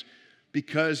lines,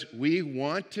 because we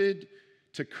wanted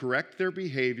to correct their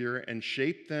behavior and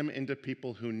shape them into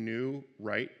people who knew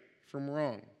right from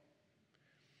wrong.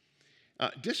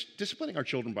 Disciplining our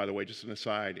children, by the way, just an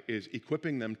aside, is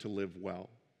equipping them to live well.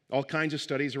 All kinds of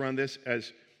studies around this,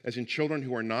 as in children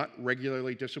who are not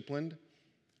regularly disciplined,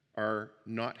 are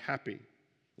not happy.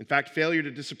 In fact, failure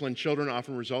to discipline children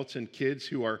often results in kids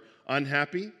who are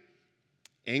unhappy,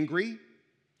 angry,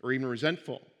 or even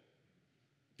resentful.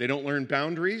 They don't learn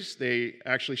boundaries. They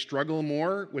actually struggle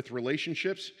more with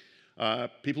relationships.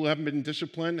 People who haven't been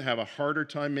disciplined have a harder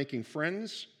time making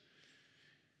friends.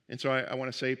 And so I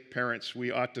want to say, parents,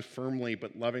 we ought to firmly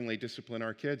but lovingly discipline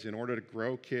our kids in order to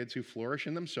grow kids who flourish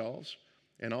in themselves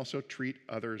and also treat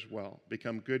others well,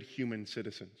 become good human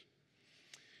citizens.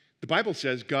 The Bible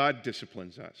says God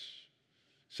disciplines us.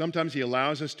 Sometimes he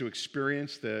allows us to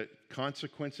experience the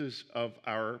consequences of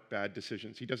our bad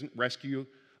decisions. He doesn't rescue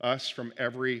us from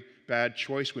every bad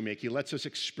choice we make. He lets us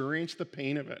experience the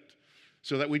pain of it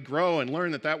so that we grow and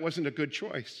learn that that wasn't a good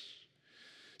choice.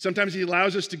 Sometimes he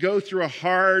allows us to go through a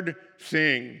hard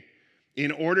thing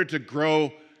in order to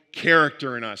grow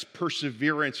character in us,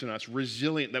 perseverance in us,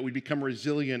 resilient, that we become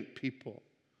resilient people.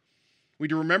 We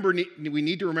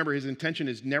need to remember his intention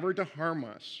is never to harm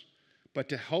us, but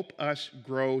to help us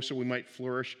grow so we might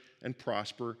flourish and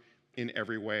prosper in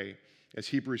every way. As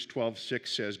Hebrews 12:6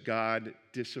 says, God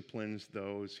disciplines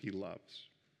those he loves.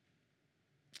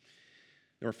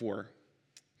 Number 4.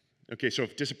 Okay, so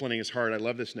if disciplining is hard, I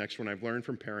love this next one. I've learned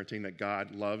from parenting that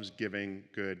God loves giving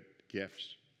good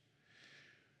gifts.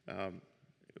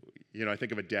 I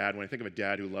think of a dad. When I think of a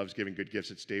dad who loves giving good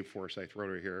gifts, it's Dave Forsyth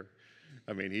right here.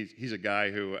 I mean, he's a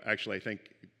guy who actually, I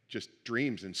think, just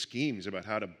dreams and schemes about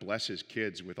how to bless his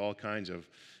kids with all kinds of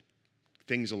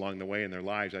things along the way in their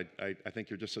lives. I think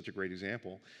you're just such a great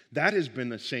example. That has been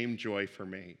the same joy for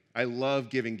me. I love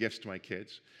giving gifts to my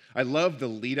kids. I love the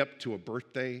lead up to a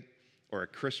birthday or a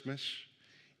Christmas,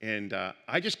 and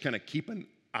I just kind of keep an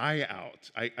eye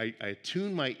out. I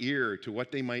tune my ear to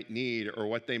what they might need or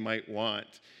what they might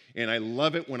want, and I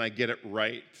love it when I get it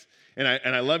right. And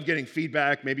I love getting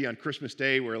feedback, maybe on Christmas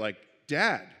Day, where like,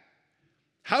 Dad,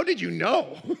 how did you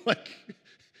know? Like,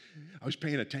 I was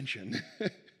paying attention.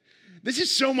 This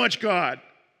is so much God.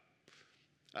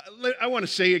 I want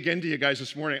to say again to you guys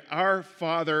this morning, our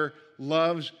Father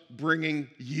loves bringing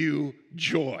you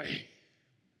joy.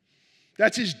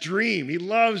 That's his dream. He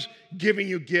loves giving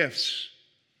you gifts.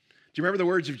 Do you remember the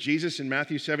words of Jesus in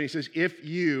Matthew 7? He says, if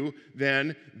you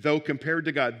then, though compared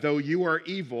to God, though you are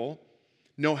evil,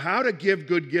 know how to give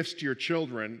good gifts to your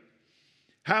children,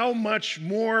 how much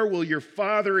more will your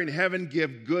Father in heaven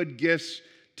give good gifts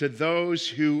to those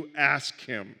who ask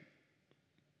him?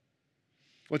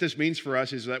 What this means for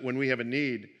us is that when we have a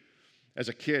need, as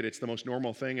a kid, it's the most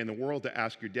normal thing in the world to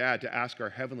ask your dad, to ask our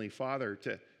Heavenly Father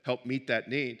to help meet that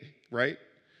need, right?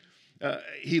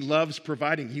 He loves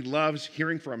providing. He loves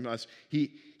hearing from us.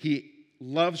 He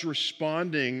loves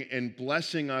responding and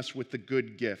blessing us with the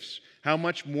good gifts. How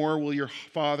much more will your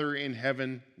Father in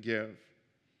heaven give?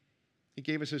 He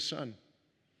gave us his Son.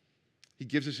 He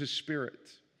gives us his Spirit.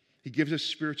 He gives us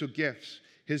spiritual gifts,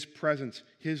 his presence,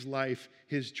 his life,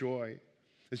 his joy.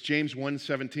 As James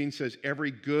 1:17 says,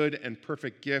 every good and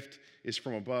perfect gift is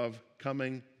from above,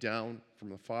 coming down from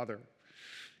the Father.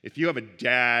 If you have a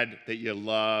dad that you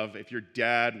love, if your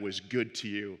dad was good to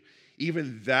you,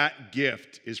 even that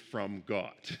gift is from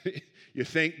God. You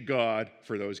thank God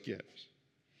for those gifts.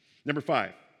 Number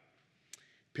 5,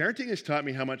 parenting has taught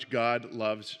me how much God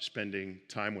loves spending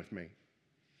time with me.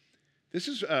 This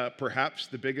is perhaps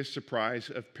the biggest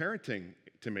surprise of parenting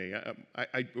to me.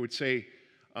 I would say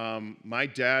my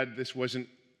dad, this wasn't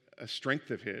a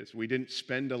strength of his. We didn't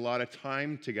spend a lot of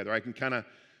time together. I can kind of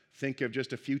think of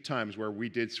just a few times where we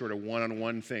did sort of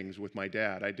one-on-one things with my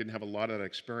dad. I didn't have a lot of that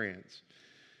experience.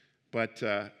 But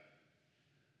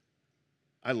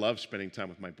I love spending time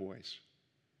with my boys.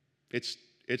 It's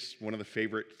one of the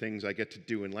favorite things I get to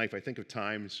do in life. I think of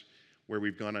times where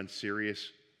we've gone on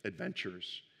serious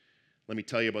adventures. Let me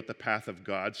tell you about the Path of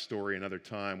God story another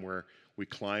time where we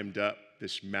climbed up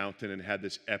this mountain and had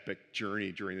this epic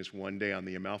journey during this one day on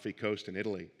the Amalfi Coast in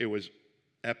Italy. It was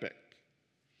epic.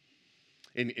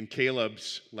 In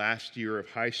Caleb's last year of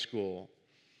high school,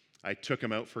 I took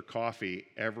him out for coffee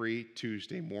every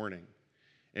Tuesday morning.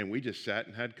 And we just sat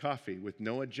and had coffee with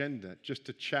no agenda, just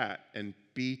to chat and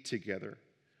be together.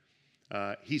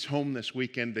 He's home this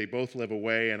weekend. They both live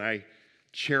away, and I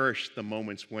cherish the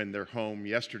moments when they're home.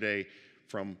 Yesterday,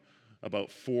 from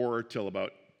about 4 till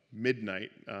about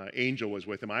midnight, Angel was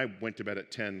with him. I went to bed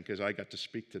at 10 because I got to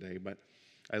speak today, but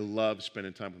I love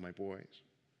spending time with my boys.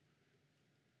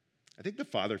 I think the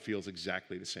Father feels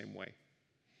exactly the same way.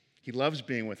 He loves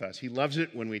being with us. He loves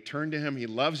it when we turn to him. He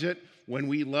loves it when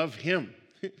we love him,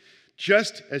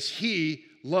 just as he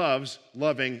loves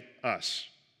loving us.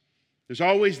 There's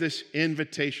always this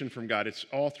invitation from God. It's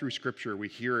all through Scripture. We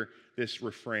hear this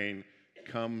refrain,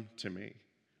 come to me,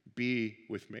 be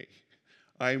with me.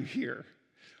 I'm here.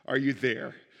 Are you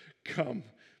there? Come,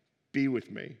 be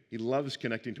with me. He loves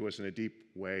connecting to us in a deep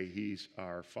way. He's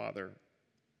our Father.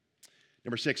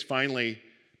 Number 6, finally,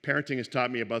 parenting has taught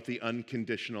me about the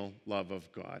unconditional love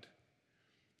of God.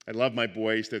 I love my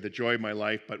boys. They're the joy of my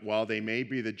life, but while they may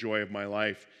be the joy of my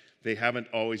life, they haven't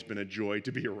always been a joy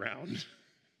to be around,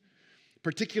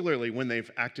 particularly when they've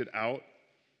acted out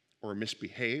or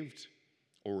misbehaved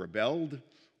or rebelled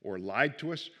or lied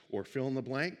to us or fill in the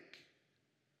blank.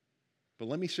 But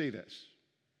let me say this.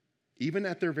 Even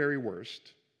at their very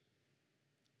worst,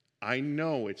 I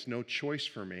know it's no choice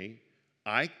for me.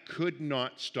 I could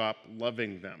not stop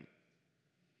loving them.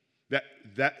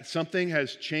 That something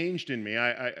has changed in me.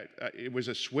 It was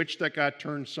a switch that got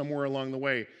turned somewhere along the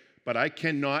way, but I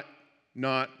cannot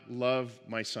not love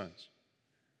my sons.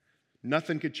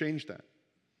 Nothing could change that.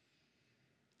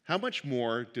 How much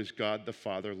more does God the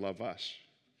Father love us?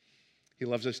 He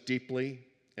loves us deeply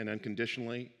and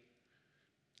unconditionally.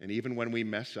 And even when we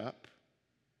mess up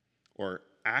or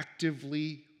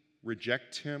actively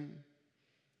reject him,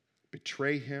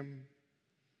 betray him,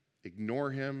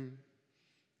 ignore him,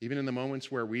 even in the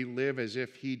moments where we live as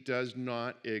if he does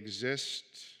not exist,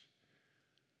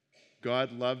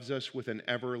 God loves us with an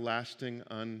everlasting,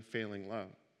 unfailing love.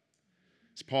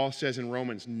 As Paul says in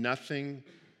Romans, nothing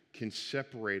can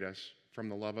separate us from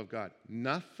the love of God.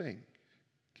 Nothing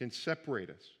can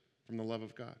separate us from the love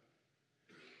of God.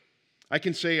 I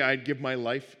can say I'd give my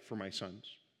life for my sons.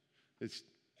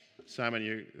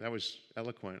 Simon, that was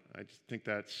eloquent. I just think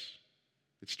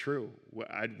it's true.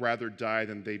 I'd rather die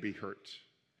than they be hurt.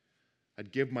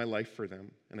 I'd give my life for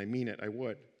them, and I mean it, I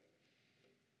would.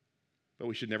 But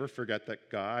we should never forget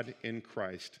that God in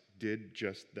Christ did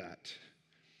just that.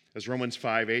 As Romans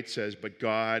 5:8 says, but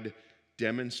God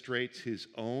demonstrates his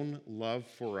own love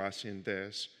for us in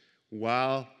this: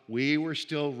 while we were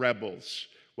still rebels,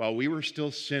 while we were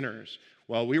still sinners,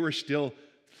 while we were still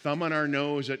thumbing our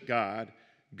nose at God,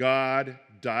 God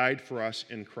died for us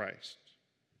in Christ.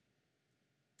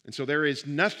 And so there is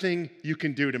nothing you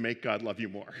can do to make God love you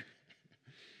more.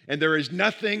 And there is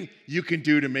nothing you can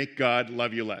do to make God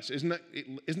love you less. Isn't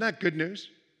that good news?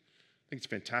 I think it's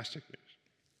fantastic news.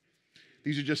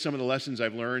 These are just some of the lessons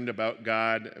I've learned about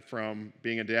God from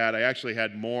being a dad. I actually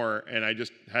had more, and I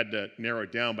just had to narrow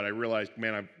it down, but I realized,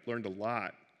 man, I've learned a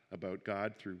lot about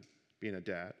God through being a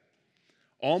dad.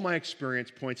 All my experience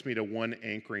points me to one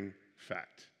anchoring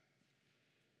fact: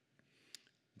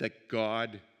 that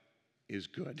God is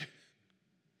good.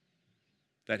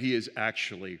 That he is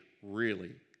actually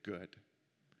really good.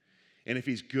 And if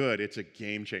he's good, it's a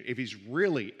game changer. If he's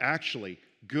really actually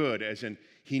good, as in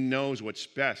he knows what's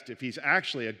best, if he's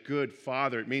actually a good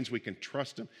father, it means we can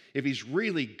trust him. If he's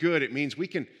really good, it means we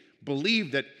can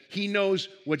believe that he knows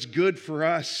what's good for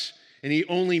us, and he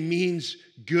only means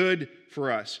good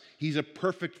for us. He's a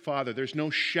perfect father. There's no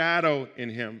shadow in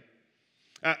him.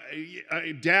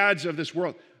 Dads of this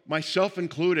world, myself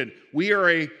included, we are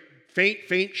a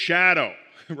faint shadow,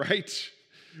 right?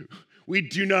 We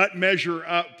do not measure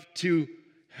up to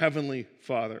Heavenly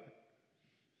Father.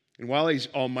 And while he's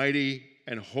almighty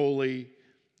and holy,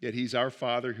 yet he's our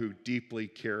Father who deeply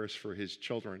cares for his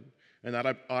children. And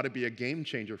that ought to be a game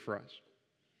changer for us.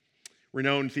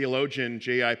 Renowned theologian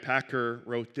J.I. Packer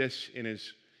wrote this in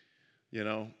his,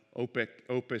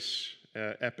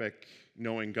 epic,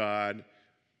 Knowing God.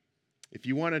 If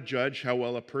you want to judge how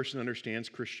well a person understands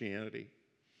Christianity,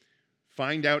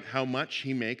 find out how much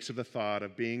he makes of the thought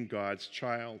of being God's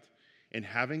child and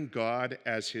having God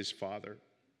as his Father.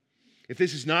 If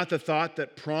this is not the thought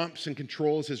that prompts and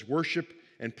controls his worship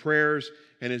and prayers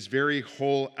and his very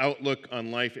whole outlook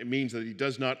on life, it means that he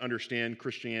does not understand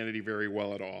Christianity very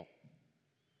well at all.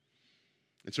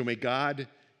 And so may God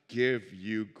give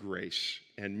you grace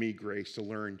and me grace to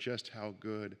learn just how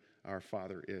good our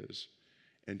Father is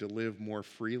and to live more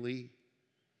freely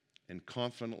and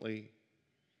confidently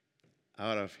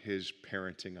out of his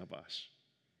parenting of us.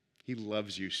 He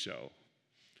loves you so,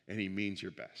 and he means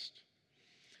your best.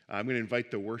 I'm going to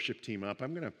invite the worship team up.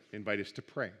 I'm going to invite us to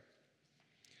pray.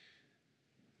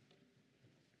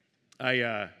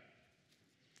 I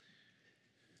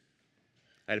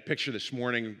had a picture this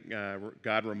morning.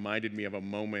 God reminded me of a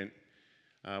moment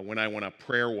when I went on a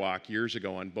prayer walk years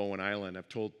ago on Bowen Island. I've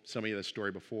told some of you this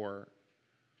story before.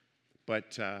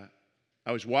 But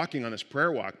I was walking on this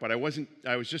prayer walk, but I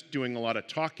was just doing a lot of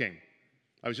talking.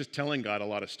 I was just telling God a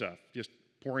lot of stuff, just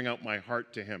pouring out my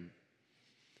heart to him.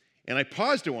 And I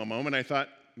paused at one moment. I thought,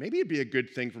 maybe it'd be a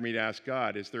good thing for me to ask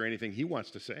God, is there anything he wants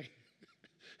to say?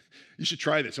 You should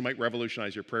try this. It might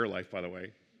revolutionize your prayer life, by the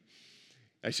way.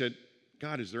 I said,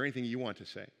 God, is there anything you want to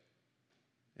say?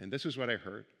 And this is what I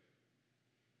heard.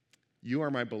 You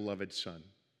are my beloved Son,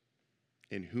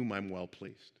 in whom I'm well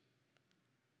pleased.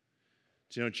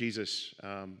 Do you know Jesus,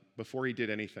 before he did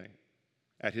anything,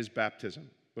 at his baptism,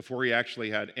 before he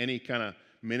actually had any kind of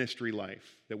ministry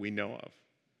life that we know of,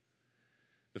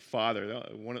 the Father,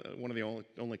 one of the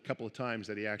only couple of times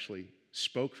that he actually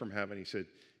spoke from heaven, he said,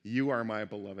 you are my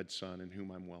beloved Son, in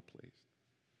whom I'm well pleased.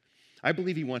 I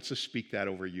believe he wants to speak that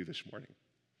over you this morning.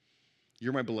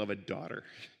 You're my beloved daughter.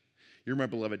 You're my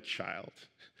beloved child.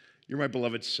 You're my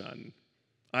beloved son.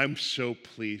 I'm so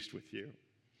pleased with you.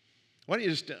 Why don't you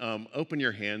just open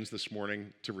your hands this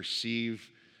morning to receive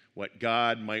what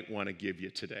God might want to give you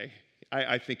today?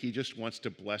 I think he just wants to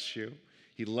bless you.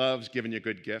 He loves giving you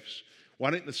good gifts. Why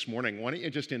don't you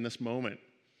just in this moment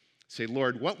say,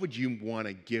 Lord, what would you want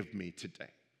to give me today?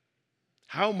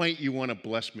 How might you want to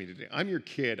bless me today? I'm your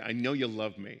kid. I know you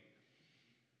love me.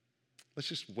 Let's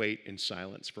just wait in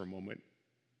silence for a moment.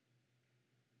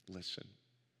 Listen.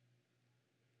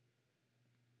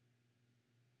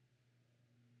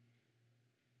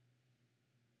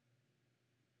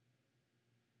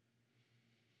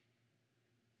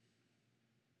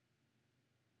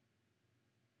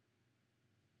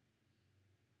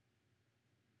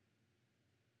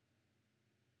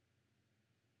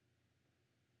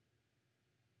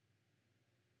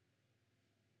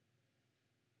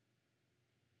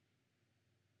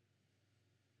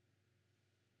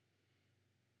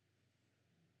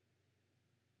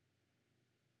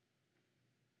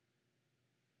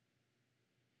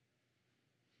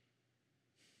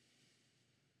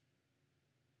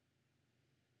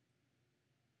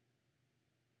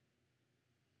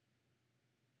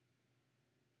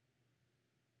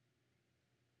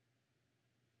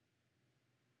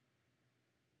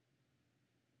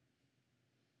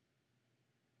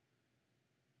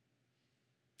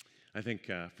 I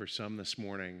think for some this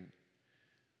morning,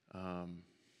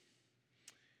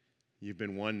 you've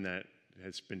been one that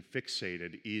has been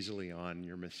fixated easily on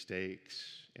your mistakes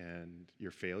and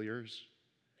your failures.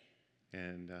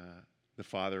 And the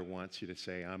Father wants you to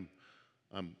say, I'm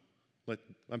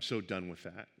so done with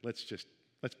that.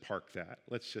 Let's park that.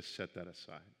 Let's just set that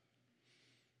aside.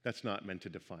 That's not meant to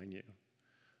define you.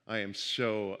 I am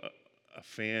so a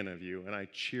fan of you, and I'm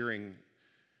cheering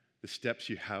the steps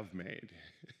you have made.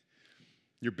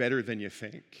 You're better than you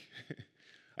think.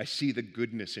 I see the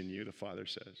goodness in you, the Father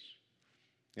says.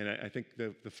 And I think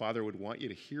the Father would want you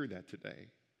to hear that today.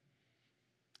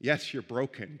 Yes, you're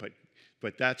broken,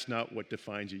 but that's not what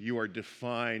defines you. You are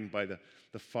defined by the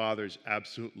Father's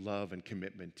absolute love and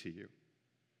commitment to you.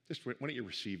 Just why don't you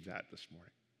receive that this morning?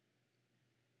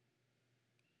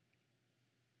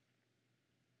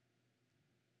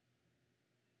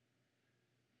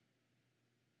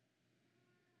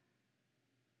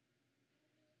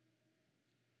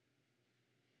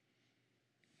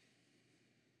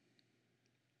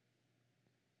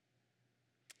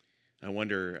 I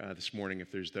wonder this morning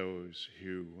if there's those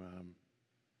who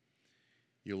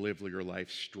you live your life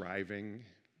striving,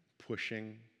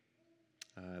 pushing.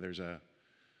 There's a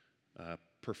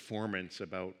performance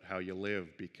about how you live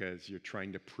because you're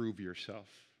trying to prove yourself.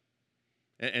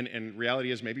 And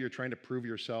reality is maybe you're trying to prove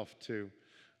yourself to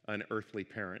an earthly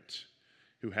parent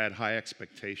who had high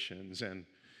expectations and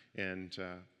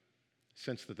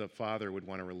sense that the Father would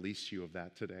want to release you of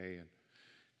that today and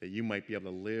that you might be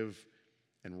able to live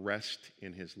and rest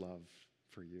in his love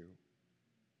for you.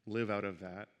 Live out of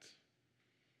that.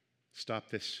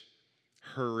 Stop this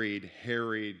hurried,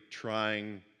 harried,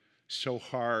 trying so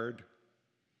hard.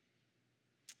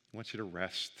 I want you to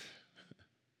rest.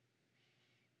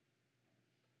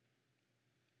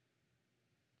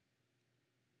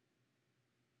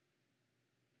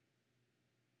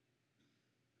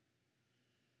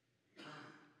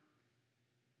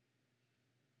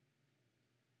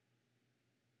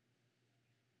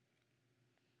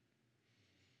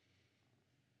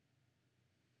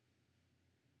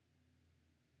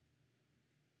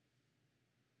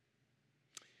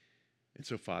 And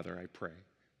so, Father, I pray,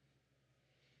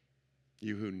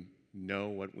 you who know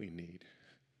what we need,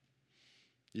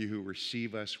 you who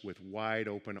receive us with wide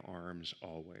open arms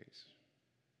always,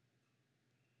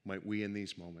 might we in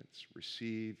these moments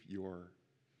receive your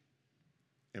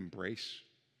embrace,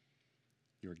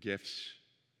 your gifts,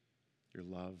 your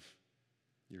love,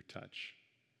 your touch.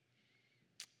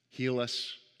 Heal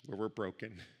us where we're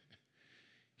broken.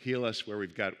 Heal us where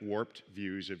we've got warped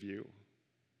views of you.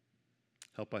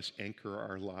 Help us anchor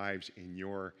our lives in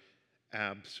your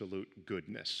absolute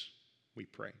goodness, we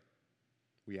pray.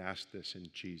 We ask this in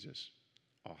Jesus'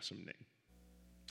 awesome name.